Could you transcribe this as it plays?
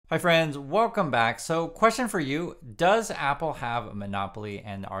Hi friends, welcome back. So question for you, does Apple have a monopoly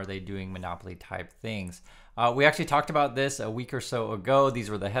and are they doing monopoly type things? We actually talked about this a week or so ago. These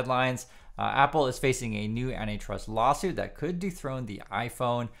were the headlines. Apple is facing a new antitrust lawsuit that could dethrone the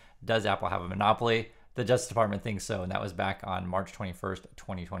iPhone. Does Apple have a monopoly? The Justice Department thinks so, and that was back on March 21st,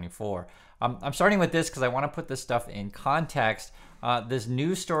 2024. I'm starting with this because I want to put this stuff in context. This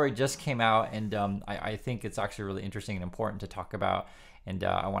news story just came out, and I think it's actually really interesting and important to talk about. And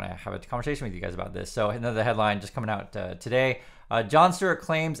I want to have a conversation with you guys about this. So another headline just coming out today. Jon Stewart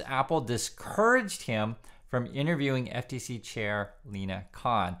claims Apple discouraged him from interviewing FTC chair Lina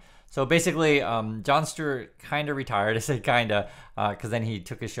Khan. So basically, Jon Stewart kind of retired. I say kind of, because then he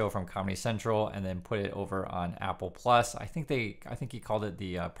took his show from Comedy Central and then put it over on Apple Plus. I think he called it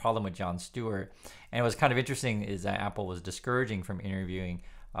the problem with Jon Stewart. And it was kind of interesting is that Apple was discouraging from interviewing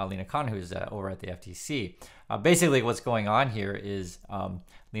Lina Khan, who's over at the FTC. Basically, what's going on here is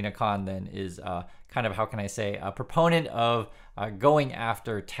Lina Khan then is kind of, how can I say, a proponent of going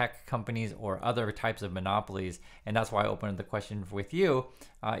after tech companies or other types of monopolies. And that's why I opened the question with you,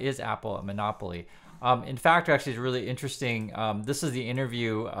 is Apple a monopoly? In fact, actually, it's really interesting. This is the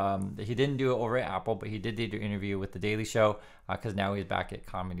interview. He didn't do it over at Apple, but he did the interview with The Daily Show because now he's back at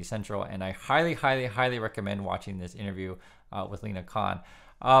Comedy Central. And I highly, highly, highly recommend watching this interview with Lina Khan.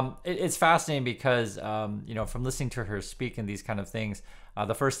 It's fascinating because, from listening to her speak and these kind of things,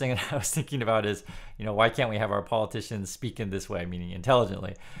 the first thing that I was thinking about is, why can't we have our politicians speak in this way, meaning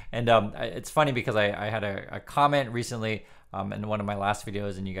intelligently? And it's funny because I had a comment recently in one of my last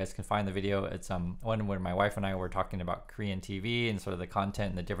videos, and you guys can find the video. It's one where my wife and I were talking about Korean TV and sort of the content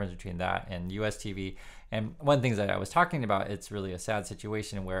and the difference between that and US TV. And one of the things that I was talking about, it's really a sad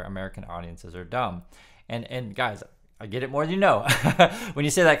situation where American audiences are dumb. And guys, I get it more than you know. When you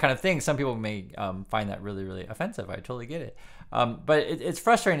say that kind of thing, some people may find that really, really offensive. I totally get it. But it's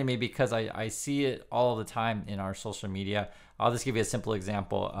frustrating to me because I see it all the time in our social media. I'll just give you a simple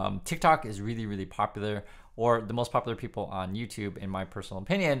example. TikTok is really, really popular, or the most popular people on YouTube, in my personal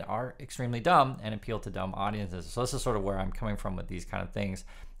opinion, are extremely dumb and appeal to dumb audiences. So this is sort of where I'm coming from with these kind of things,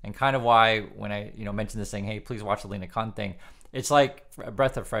 and kind of why when I mentioned this saying, hey, please watch the Lina Khan thing, it's like a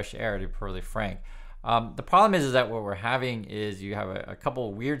breath of fresh air, to be perfectly frank. The problem is that what we're having is you have a couple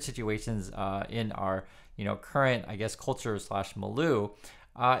of weird situations in our current, I guess, culture / milieu.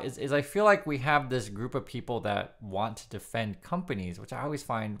 Is I feel like we have this group of people that want to defend companies, which I always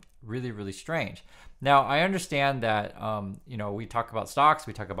find really, really strange. Now, I understand that we talk about stocks,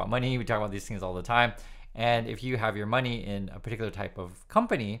 we talk about money, we talk about these things all the time. And if you have your money in a particular type of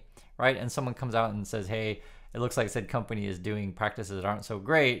company, right, and someone comes out and says, hey, it looks like said company is doing practices that aren't so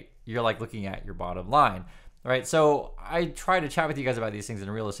great, you're like looking at your bottom line, right? So I try to chat with you guys about these things in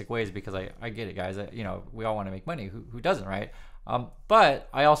realistic ways because I get it, guys. We all want to make money. Who doesn't, right? But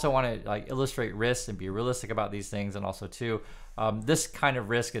I also want to illustrate risks and be realistic about these things, and also too, this kind of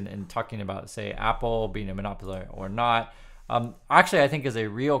risk and talking about, say, Apple being a monopoly or not, actually I think is a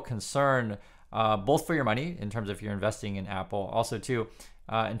real concern, both for your money in terms of if you're investing in Apple, also too,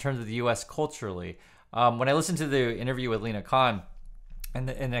 in terms of the U.S. culturally. When I listened to the interview with Lina Khan,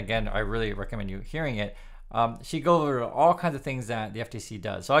 and again, I really recommend you hearing it, she goes over all kinds of things that the FTC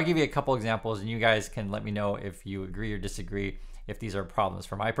does. So I'll give you a couple examples, and you guys can let me know if you agree or disagree, if these are problems.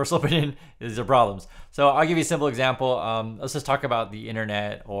 For my personal opinion, these are problems. So I'll give you a simple example. Let's just talk about the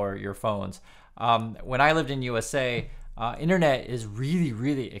internet or your phones. When I lived in USA, internet is really,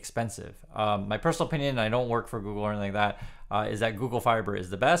 really expensive. My personal opinion, I don't work for Google or anything like that, is that Google Fiber is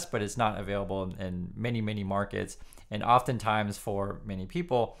the best, but it's not available in many, many markets. And oftentimes for many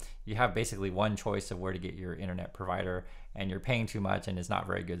people, you have basically one choice of where to get your internet provider, and you're paying too much and it's not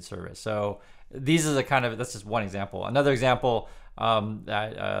very good service. So these are that's just one example. Another example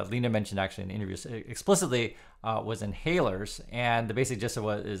that Lina mentioned actually in the interview explicitly was inhalers. And the basic gist of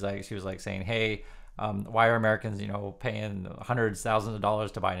what is she was saying, hey, why are Americans, paying hundreds, thousands of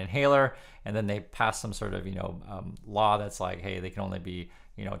dollars to buy an inhaler? And then they pass some sort of, law that's like, hey, they can only be,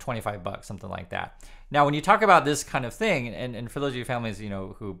 $25, something like that. Now, when you talk about this kind of thing, and for those of you families,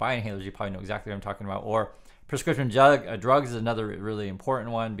 who buy inhalers, you probably know exactly what I'm talking about. Or prescription drugs is another really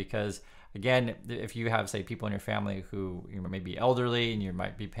important one, because again, if you have, say, people in your family who may be elderly and you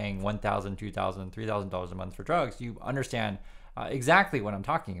might be paying $1,000, $2,000, $3,000 a month for drugs, you understand exactly what I'm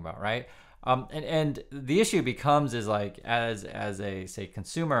talking about, right? And the issue becomes is as a, say,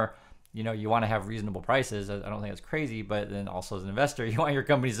 consumer, you want to have reasonable prices. I don't think it's crazy, but then also as an investor, you want your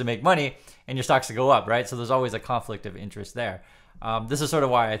companies to make money and your stocks to go up, right? So there's always a conflict of interest there. This is sort of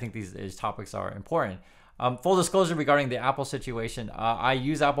why I think these topics are important. Full disclosure regarding the Apple situation, I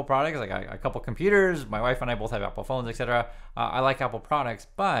use Apple products. I got a couple computers. My wife and I both have Apple phones, etc. I like Apple products,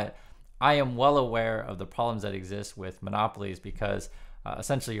 but I am well aware of the problems that exist with monopolies because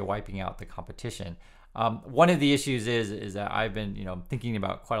essentially you're wiping out the competition. One of the issues is that I've been thinking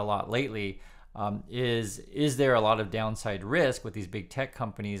about quite a lot lately. Is there a lot of downside risk with these big tech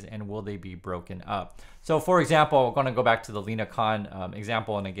companies, and will they be broken up? So for example, I'm going to go back to the Lina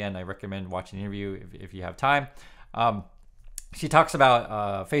example, and again, I recommend watching the interview if you have time. She talks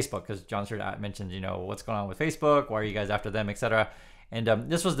about Facebook, because John Stewart mentioned, what's going on with Facebook, why are you guys after them, etc. And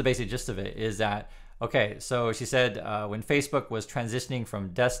this was the basic gist of it, is that, okay, so she said when Facebook was transitioning from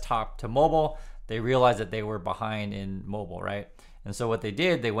desktop to mobile, they realized that they were behind in mobile, right? And so what they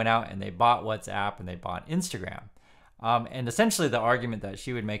did, they went out and they bought WhatsApp and they bought Instagram. And essentially the argument that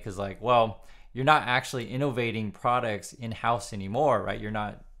she would make is like, well, you're not actually innovating products in-house anymore, right? You're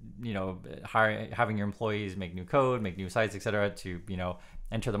not, having your employees make new code, make new sites, etc. to,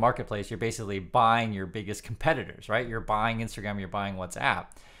 enter the marketplace. You're basically buying your biggest competitors, right? You're buying Instagram, you're buying WhatsApp.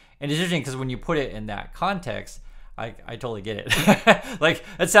 And it's interesting because when you put it in that context, I totally get it. Like,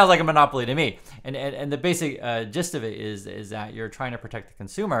 it sounds like a monopoly to me. And the basic gist of it is that you're trying to protect the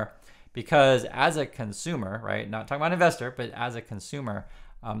consumer, because as a consumer, right, not talking about investor, but as a consumer,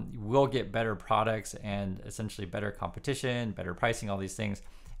 we'll get better products and essentially better competition, better pricing, all these things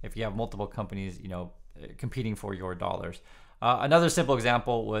if you have multiple companies, competing for your dollars. Another simple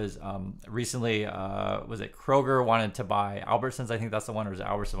example was recently, was it Kroger wanted to buy Albertsons? I think that's the one, or is it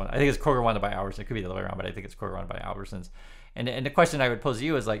Albertsons one? I think it's Kroger wanted to buy Albertsons. It could be the other way around, but I think it's Kroger wanted to buy Albertsons. And the question I would pose to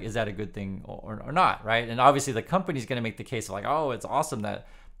you is like, is that a good thing or not, right? And obviously the company's going to make the case of like, oh, it's awesome that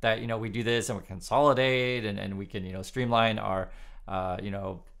we do this and we consolidate and we can streamline our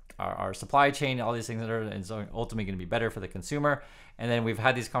our supply chain, all these things and so ultimately going to be better for the consumer. And then we've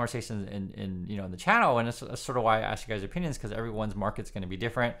had these conversations in the channel, and that's sort of why I asked you guys opinions, because everyone's market's going to be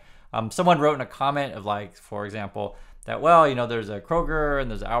different. Someone wrote in a comment of like, for example, that, well, there's a Kroger and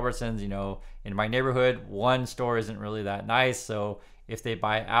there's Albertsons, in my neighborhood, one store isn't really that nice. So if they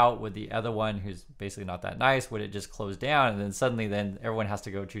buy out with the other one who's basically not that nice, would it just close down? And then suddenly everyone has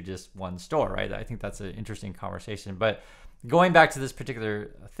to go to just one store, right? I think that's an interesting conversation. But going back to this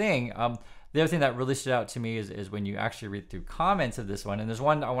particular thing, the other thing that really stood out to me is when you actually read through comments of this one, and there's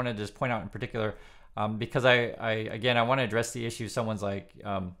one I want to just point out in particular, because I want to address the issue. Someone's like,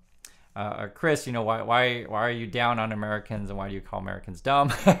 Chris, why are you down on Americans, and why do you call Americans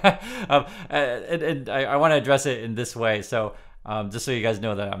dumb? And I want to address it in this way. So just so you guys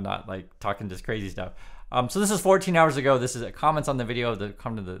know that I'm not like talking just crazy stuff. So this is 14 hours ago. This is comments on the video that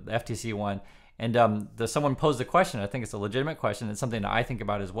come to the FTC one. And someone posed a question. I think it's a legitimate question. It's something that I think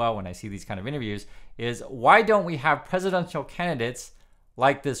about as well when I see these kind of interviews, is why don't we have presidential candidates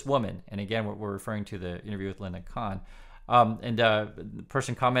like this woman? And again, we're referring to the interview with Lina Khan. The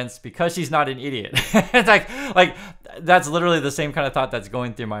person comments, because she's not an idiot. It's like that's literally the same kind of thought that's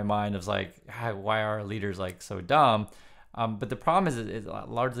going through my mind of like, why are our leaders like so dumb? But the problem is it's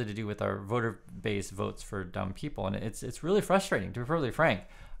largely to do with our voter base votes for dumb people. And it's really frustrating, to be perfectly frank.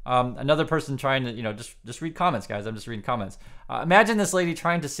 Another person trying to, just read comments, guys. I'm just reading comments. Imagine this lady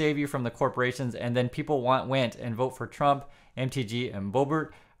trying to save you from the corporations, and then people went and vote for Trump, MTG, and Boebert.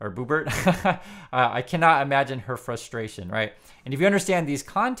 I cannot imagine her frustration, right? And if you understand these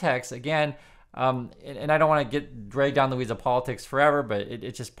contexts, again, and I don't want to get dragged down the weeds of politics forever, but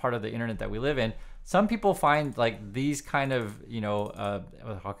it's just part of the internet that we live in. Some people find like these kind of,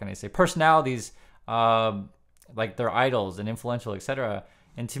 how can I say, personalities, like they're idols and influential, etc.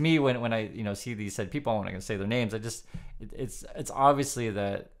 And to me, when I see these said people, I'm not going to say their names. It's obviously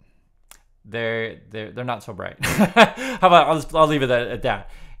that they're not so bright. How about I'll leave it at that.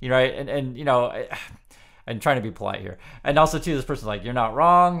 Right? And I'm trying to be polite here. And also too, this person's like, you're not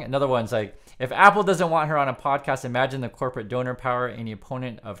wrong. Another one's like, if Apple doesn't want her on a podcast, imagine the corporate donor power any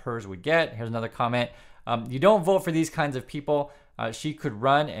opponent of hers would get. Here's another comment. You don't vote for these kinds of people. She could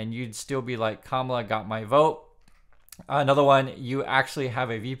run and you'd still be like, Kamala got my vote. Another one, you actually have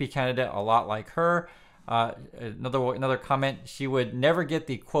a VP candidate a lot like her. Another comment, she would never get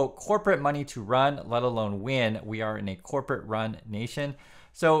the quote corporate money to run, let alone win. We are in a corporate run nation.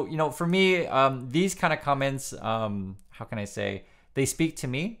 So, for me, these kind of comments, how can I say, they speak to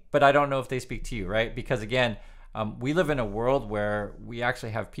me, but I don't know if they speak to you, right? Because again, we live in a world where we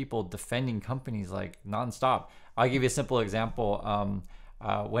actually have people defending companies like nonstop. I'll give you a simple example.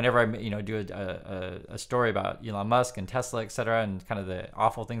 whenever I do a story about Elon Musk and Tesla, et cetera, and kind of the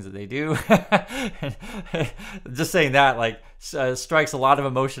awful things that they do, just saying that like strikes a lot of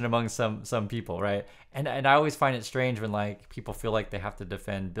emotion among some people, right? And I always find it strange when like people feel like they have to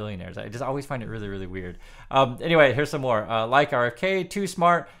defend billionaires. I just always find it really, really weird. Anyway, here's some more. Like RFK, too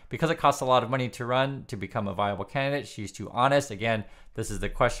smart because it costs a lot of money to run to become a viable candidate. She's too honest. Again, this is the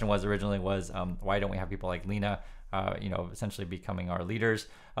question was originally why don't we have people like Lina essentially becoming our leaders,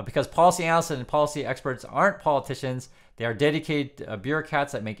 because policy analysts and policy experts aren't politicians. They are dedicated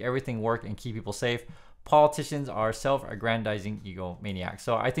bureaucrats that make everything work and keep people safe. Politicians are self-aggrandizing egomaniacs.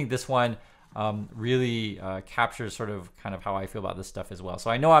 So I think this one really captures sort of kind of how I feel about this stuff as well. So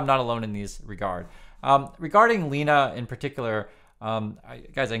I know I'm not alone in this regard. Regarding Lina in particular,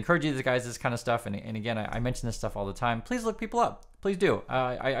 guys, I encourage you guys this kind of stuff. And again, I mention this stuff all the time. Please look people up. Please do.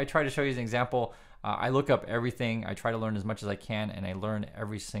 I try to show you an example. I look up everything. I try to learn as much as I can, and I learn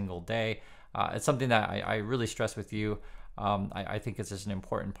every single day. It's something that I really stress with you. I think it's just an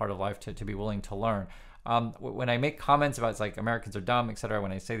important part of life to be willing to learn. When I make comments about it's like Americans are dumb, etc.,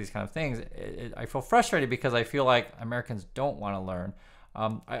 when I say these kind of things, I feel frustrated because I feel like Americans don't want to learn.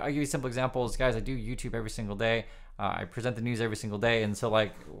 I give you simple examples. Guys, I do YouTube every single day. I present the news every single day. And so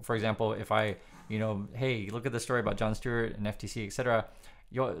like, for example, if I, hey, look at the story about Jon Stewart and FTC, etc.,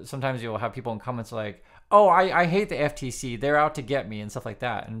 sometimes you'll have people in comments like, oh, I hate the FTC. They're out to get me and stuff like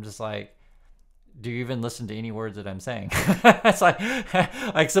that. And I'm just like, do you even listen to any words that I'm saying? It's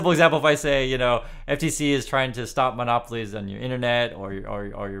like simple example, if I say, FTC is trying to stop monopolies on your internet or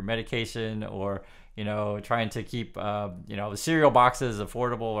your medication, or, trying to keep, cereal boxes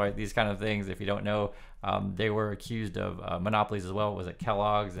affordable, right? These kind of things. If you don't know, they were accused of monopolies as well. Was it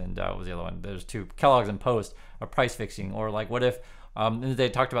Kellogg's and what was the other one? There's two, Kellogg's and Post, of price fixing. Or like, what if, and they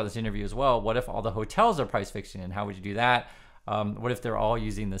talked about this interview as well, what if all the hotels are price fixing, and how would you do that? What if they're all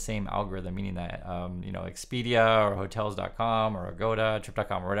using the same algorithm, meaning that, Expedia or hotels.com or Agoda,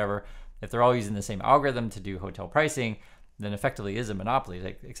 trip.com or whatever, if they're all using the same algorithm to do hotel pricing, then effectively is a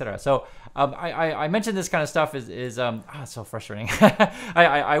monopoly, etc. So I mentioned this kind of stuff is so frustrating.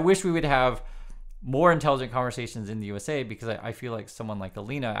 I wish we would have more intelligent conversations in the USA, because I feel like someone like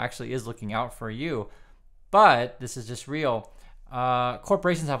Alina actually is looking out for you. But this is just real.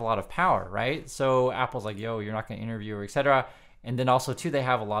 Corporations have a lot of power, right? So Apple's like, yo, you're not going to interview her, etc. And then also too, they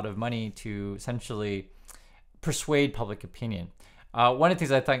have a lot of money to essentially persuade public opinion. One of the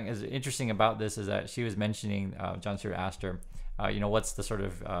things I think is interesting about this is that she was mentioning, Jon Stewart asked her, what's the sort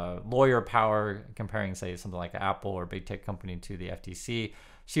of lawyer power comparing, say, something like Apple or big tech company to the FTC.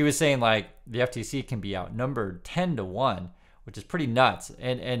 She was saying like the FTC can be outnumbered 10-1, which is pretty nuts.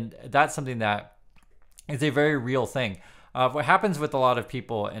 And that's something that is a very real thing. What happens with a lot of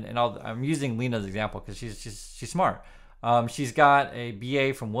people, and I'm using Lina's example because she's smart. She's got a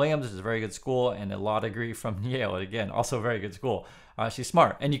BA from Williams, which is a very good school, and a law degree from Yale, again, also a very good school. She's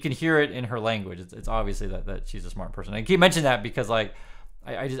smart, and you can hear it in her language. It's obviously that she's a smart person. I keep mentioning that because like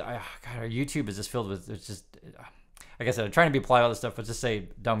God, our YouTube is just filled with, it's just, like I said, I'm trying to be polite about this stuff, but just say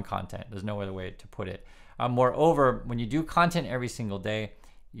dumb content. There's no other way to put it. Moreover, when you do content every single day,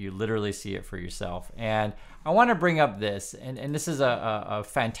 you literally see it for yourself. And I want to bring up this, and this is a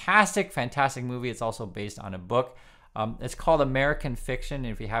fantastic movie. It's also based on a book. It's called American Fiction.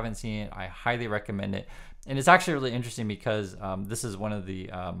 And if you haven't seen it, I highly recommend it. And it's actually really interesting because this is one of the,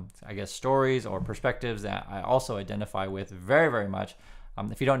 stories or perspectives that I also identify with very, very much.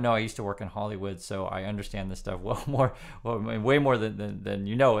 If you don't know, I used to work in Hollywood, so I understand this stuff way more than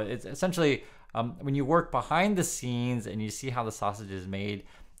you know. It's essentially when you work behind the scenes and you see how the sausage is made,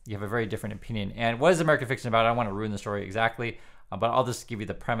 you have a very different opinion. And what is American Fiction about? I don't want to ruin the story exactly, but I'll just give you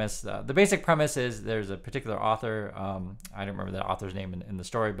the premise. The basic premise is there's a particular author. I don't remember the author's name in the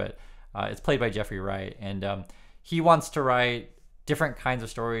story, but it's played by Jeffrey Wright. And he wants to write different kinds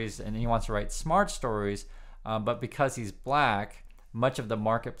of stories, and he wants to write smart stories. But because he's black, much of the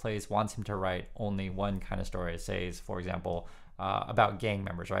marketplace wants him to write only one kind of story. It says, for example, about gang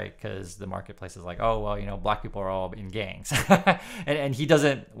members, right? Because the marketplace is like, oh, well, black people are all in gangs. and he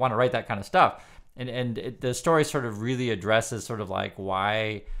doesn't want to write that kind of stuff. The story sort of really addresses sort of like,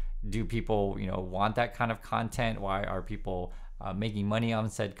 why do people, want that kind of content? Why are people making money on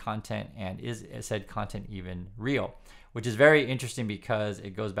said content? And is said content even real? Which is very interesting because it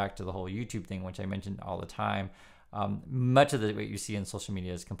goes back to the whole YouTube thing, which I mentioned all the time. Much of what you see in social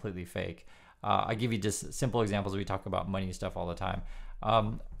media is completely fake. I give you just simple examples. We talk about money stuff all the time.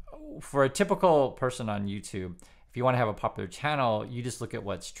 For a typical person on YouTube, if you want to have a popular channel, you just look at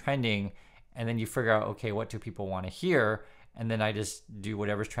what's trending, and then you figure out, okay, what do people want to hear? and then I just do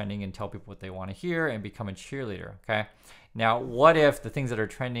whatever's trending and tell people what they want to hear and become a cheerleader. Okay. Now, what if the things that are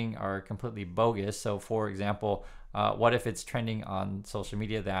trending are completely bogus? So, for example, what if it's trending on social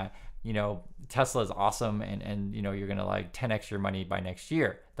media that, Tesla is awesome and you're going to like 10x your money by next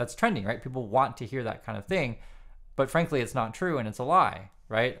year? That's trending, right? People want to hear that kind of thing, but frankly, it's not true and it's a lie,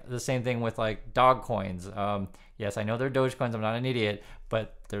 right? The same thing with like dog coins. Yes, I know they're Dogecoins. I'm not an idiot,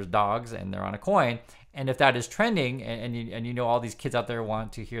 but there's dogs and they're on a coin. And if that is trending, and you know all these kids out there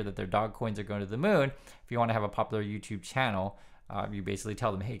want to hear that their dog coins are going to the moon, if you want to have a popular YouTube channel, you basically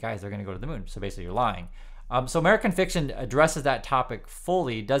tell them, hey guys, they're going to go to the moon. So basically you're lying. So American Fiction addresses that topic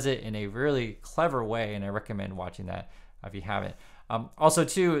fully, does it in a really clever way, and I recommend watching that if you haven't. Also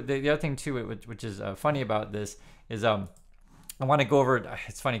too, the other thing too, which is funny about this is I want to go over,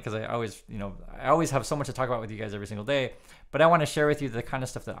 it's funny because I always have so much to talk about with you guys every single day, but I want to share with you the kind of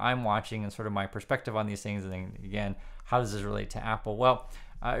stuff that I'm watching and sort of my perspective on these things. And then again, how does this relate to Apple? Well,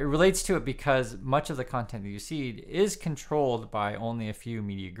 it relates to it because much of the content that you see is controlled by only a few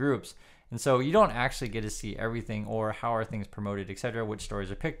media groups. And so you don't actually get to see everything, or how are things promoted, etc., which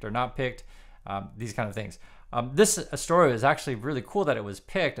stories are picked or not picked, these kind of things. This story is actually really cool that it was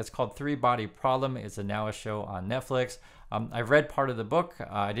picked. It's called Three Body Problem. It's now a show on Netflix. I've read part of the book.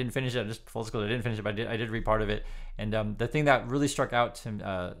 I didn't finish it. Just full disclosure, I didn't finish it, but I did read part of it. And the thing that really stuck out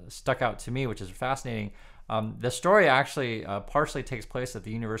to me, which is fascinating, the story actually partially takes place at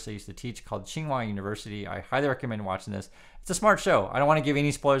the university I used to teach, called Tsinghua University. I highly recommend watching this. It's a smart show. I don't want to give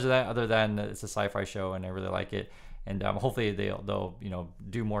any spoilers of that, other than it's a sci-fi show, and I really like it. And hopefully they'll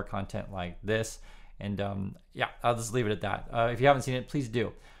do more content like this. And yeah, I'll just leave it at that. If you haven't seen it, please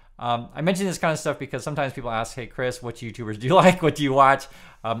do. I mention this kind of stuff because sometimes people ask, hey, Chris, what YouTubers do you like? What do you watch?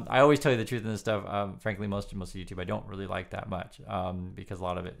 I always tell you the truth in this stuff. Frankly, most of YouTube I don't really like that much because a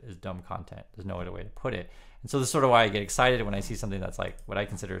lot of it is dumb content. There's no other way to put it. And so this is sort of why I get excited when I see something that's like what I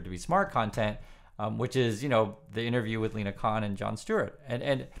consider to be smart content, which is, the interview with Lina and Jon Stewart.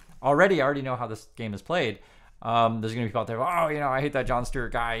 And I already know how this game is played. There's going to be people out there, I hate that Jon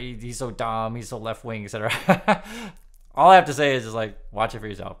Stewart guy. He's so dumb. He's so left-wing, etc. All I have to say is just like, watch it for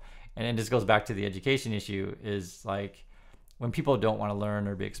yourself. And it just goes back to the education issue, is like, when people don't want to learn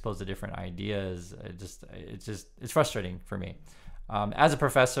or be exposed to different ideas, it's frustrating for me. As a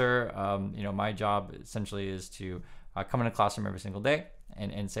professor, my job essentially is to come in a classroom every single day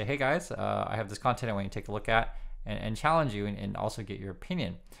and say, hey guys, I have this content I want you to take a look at and challenge you and also get your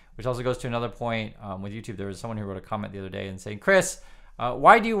opinion. Which also goes to another point with YouTube. There was someone who wrote a comment the other day and saying, Chris,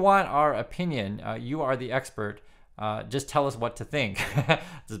 why do you want our opinion? You are the expert. Just tell us what to think. This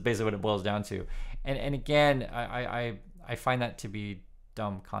is basically what it boils down to. And again, I find that to be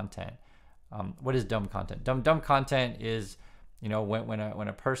dumb content. What is dumb content? Dumb content is, when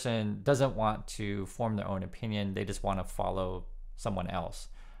a person doesn't want to form their own opinion, they just want to follow someone else.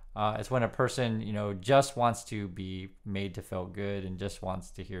 It's when a person, just wants to be made to feel good and just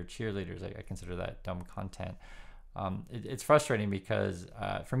wants to hear cheerleaders. I consider that dumb content. It's frustrating because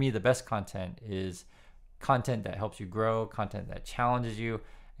for me, the best content is content that helps you grow, content that challenges you,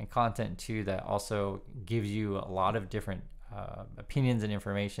 and content too that also gives you a lot of different opinions and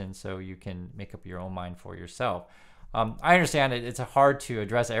information so you can make up your own mind for yourself. I understand it's hard to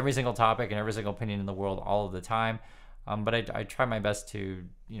address every single topic and every single opinion in the world all of the time. But I try my best to,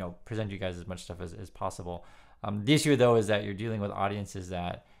 present you guys as much stuff as possible. The issue though is that you're dealing with audiences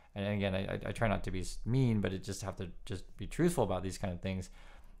that, and again, I try not to be mean, but it just have to just be truthful about these kind of things.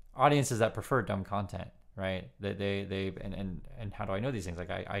 Audiences that prefer dumb content, right? And how do I know these things?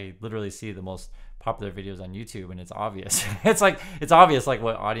 Like I literally see the most popular videos on YouTube, and it's obvious. it's obvious like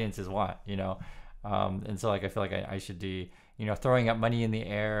what audiences want, and so like I feel like I should be throwing up money in the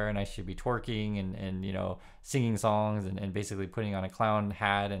air, and I should be twerking and singing songs and basically putting on a clown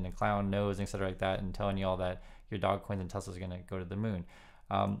hat and a clown nose and etc like that, and telling you all that your dog coins and Tesla's going to go to the moon.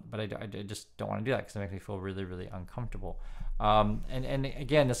 But I just don't want to do that because it makes me feel really, really uncomfortable. And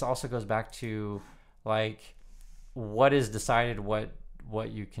again, this also goes back to like what is decided, what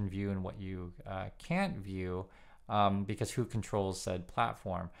you can view and what you can't view, because who controls said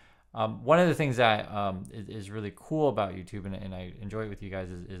platform. One of the things that is really cool about YouTube, and I enjoy it with you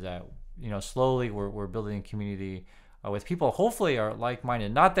guys, is that slowly we're building a community with people hopefully are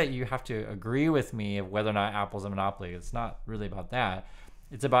like-minded. Not that you have to agree with me of whether or not Apple's a monopoly. It's not really about that.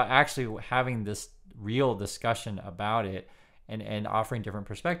 It's about actually having this real discussion about it and offering different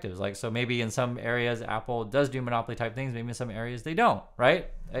perspectives. Like, so maybe in some areas Apple does do monopoly type things, maybe in some areas they don't, right?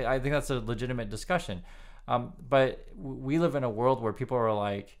 I think that's a legitimate discussion. But we live in a world where people are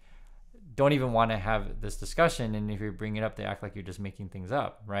like don't even want to have this discussion, and if you bring it up, they act like you're just making things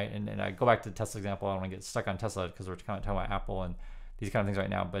up, right? And I go back to the Tesla example. I don't want to get stuck on Tesla because we're kind of talking about Apple and these kind of things right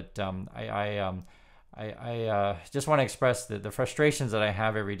now. But I just want to express the frustrations that I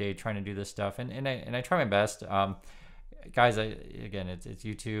have every day trying to do this stuff, and I try my best. Guys, again, it's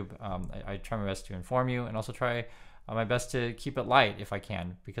YouTube. I try my best to inform you, and also try my best to keep it light if I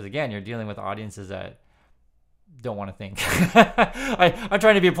can, because again, you're dealing with audiences that don't want to think. I'm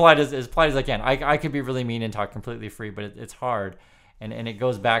trying to be as polite as I can. I could be really mean and talk completely free, but it's hard, and it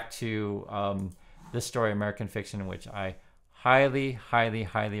goes back to this story, American Fiction, which I highly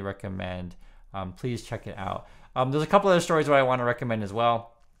recommend. Please check it out. There's a couple other stories that I want to recommend as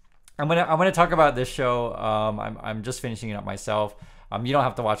well. I'm gonna talk about this show. I'm just finishing it up myself. You don't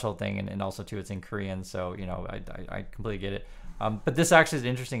have to watch the whole thing, and also too, it's in Korean, so I completely get it. But this actually is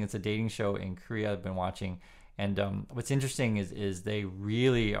interesting. It's a dating show in Korea I've been watching, and what's interesting is they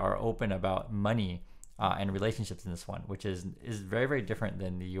really are open about money and relationships in this one, which is very different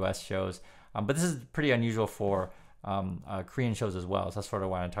than the U.S. shows. But this is pretty unusual for Korean shows as well. So that's sort of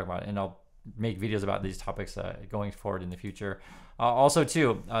what I want to talk about, and I'll make videos about these topics going forward in the future. Also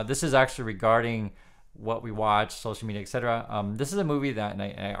too, this is actually regarding what we watch, social media, etc. This is a movie that, and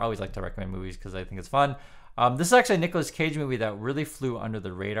I always like to recommend movies because I think it's fun. This is actually a Nicolas Cage movie that really flew under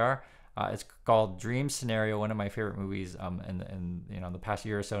the radar. It's called Dream Scenario, one of my favorite movies in the past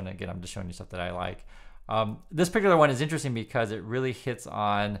year or so. And again, I'm just showing you stuff that I like. This particular one is interesting because it really hits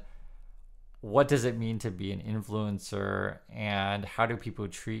on what does it mean to be an influencer, and how do people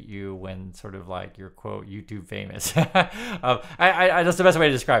treat you when sort of like you're quote YouTube famous. That's the best way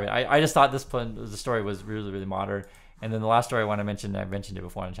to describe it. I just thought the story was really modern. And then the last story I want to mention, I mentioned it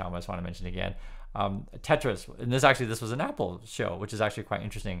before on the channel, but I just want to mention it again. Tetris, and this was an Apple show, which is actually quite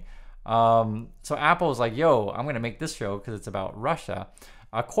interesting. So Apple was like, yo, I'm going to make this show because it's about Russia.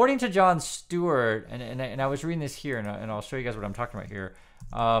 According to Jon Stewart, and I was reading this here, and I'll show you guys what I'm talking about here.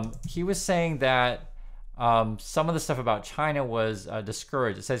 He was saying that some of the stuff about China was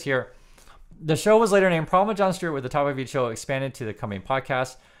discouraged. It says here, the show was later named Problem with Jon Stewart, with the topic of each show expanded to the coming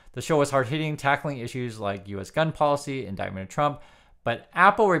podcast. The show was hard-hitting, tackling issues like U.S. gun policy, indictment of Trump, but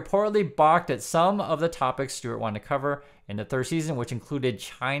Apple reportedly balked at some of the topics Stewart wanted to cover in the third season, which included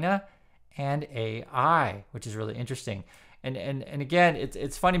China and AI, which is really interesting. And again,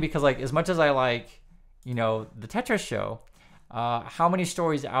 it's funny because, like, as much as I like, the Tetris show, how many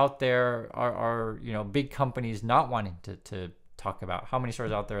stories out there are big companies not wanting to talk about? How many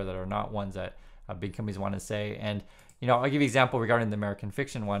stories out there that are not ones that big companies want to say? And I'll give you an example regarding the American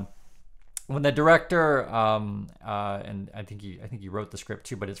Fiction one. When the director, and I think he wrote the script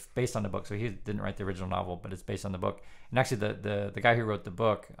too, but it's based on the book, so he didn't write the original novel, but it's based on the book. And actually, the guy who wrote the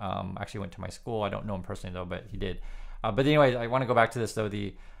book actually went to my school. I don't know him personally though, but he did. But anyway, I want to go back to this though.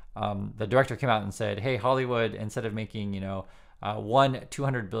 The director came out and said, "Hey, Hollywood, instead of making one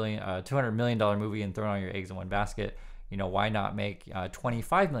 $200 million movie and throwing all your eggs in one basket, why not make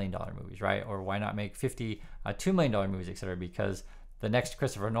 $25 million movies, right? Or why not make $52 million movies, etc.? Because the next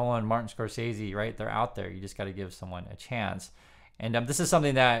Christopher Nolan, Martin Scorsese, right? They're out there. You just got to give someone a chance." And this is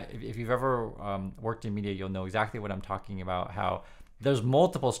something that if you've ever worked in media, you'll know exactly what I'm talking about. How there's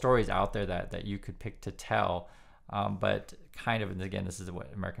multiple stories out there that you could pick to tell, but kind of, and again, this is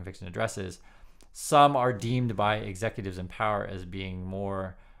what American Fiction addresses. Some are deemed by executives in power as being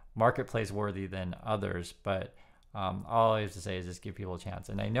more marketplace worthy than others, but all I have to say is just give people a chance.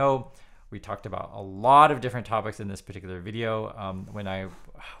 And I know we talked about a lot of different topics in this particular video. When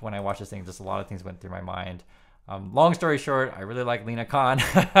I watched this thing, just a lot of things went through my mind. Long story short, I really like Lina Khan.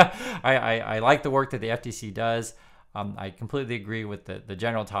 I like the work that the FTC does. I completely agree with the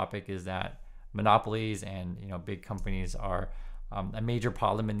general topic is that monopolies and big companies are a major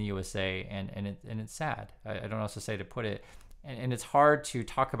problem in the USA, and it's sad. I don't know else to say to put it. And it's hard to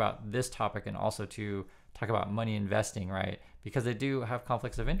talk about this topic and also to talk about money investing, right? Because they do have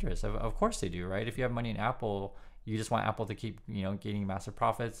conflicts of interest. Of course they do, right? If you have money in Apple, you just want Apple to keep, gaining massive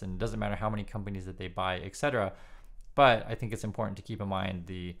profits, and it doesn't matter how many companies that they buy, etc. But I think it's important to keep in mind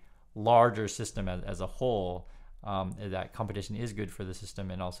the larger system as a whole, that competition is good for the system,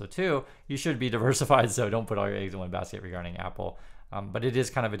 and also too, you should be diversified, so don't put all your eggs in one basket regarding Apple. But it is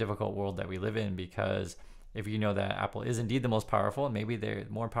kind of a difficult world that we live in, because if you know that Apple is indeed the most powerful, and maybe they're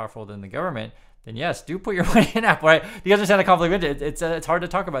more powerful than the government, then yes, do put your money in Apple, right? Do you understand the conflict of interest? It's hard to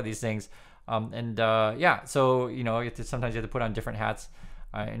talk about these things. Yeah, so, sometimes you have to put on different hats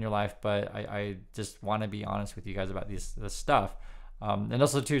in your life, but I just want to be honest with you guys about this stuff. And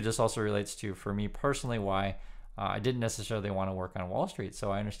also too, this also relates to, for me personally, why I didn't necessarily want to work on Wall Street.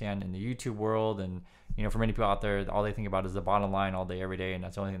 So I understand in the YouTube world, and for many people out there, all they think about is the bottom line all day, every day, and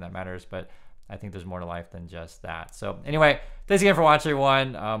that's the only thing that matters. But I think there's more to life than just that. So anyway, thanks again for watching,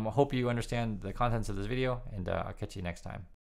 everyone. Hope you understand the contents of this video, and I'll catch you next time.